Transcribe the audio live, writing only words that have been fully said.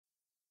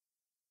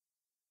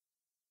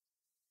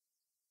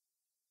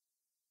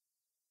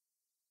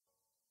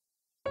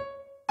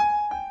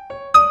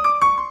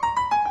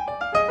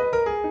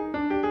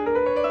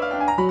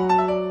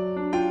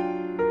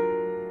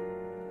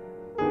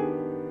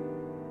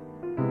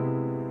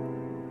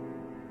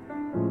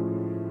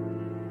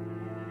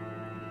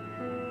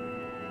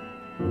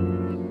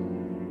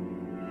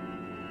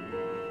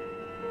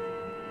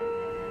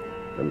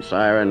From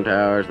siren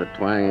towers, the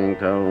twanging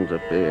tones of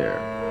fear.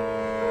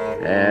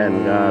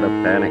 Hand god of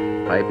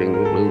panic, piping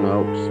blue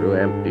notes through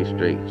empty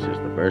streets as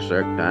the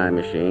berserk time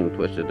machine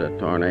twisted a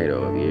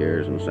tornado of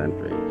years and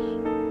centuries.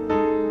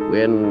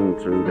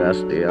 Wind through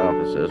dusty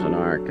offices and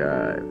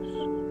archives.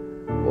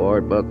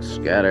 Board books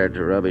scattered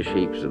to rubbish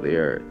heaps of the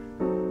earth.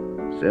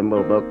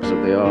 Symbol books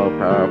of the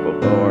all-powerful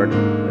board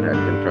that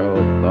had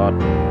controlled thought,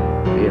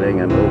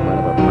 feeling, and movement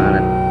of a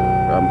planet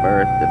from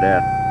birth to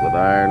death with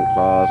iron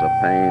claws of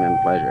pain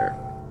and pleasure.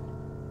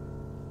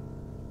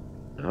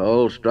 The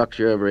whole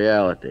structure of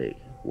reality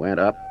went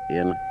up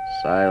in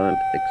silent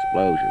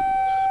explosions.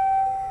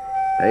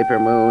 Paper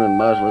moon and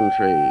muslin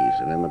trees,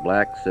 and in the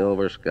black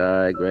silver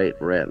sky, great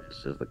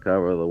rents as the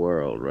cover of the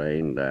world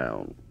rained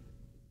down.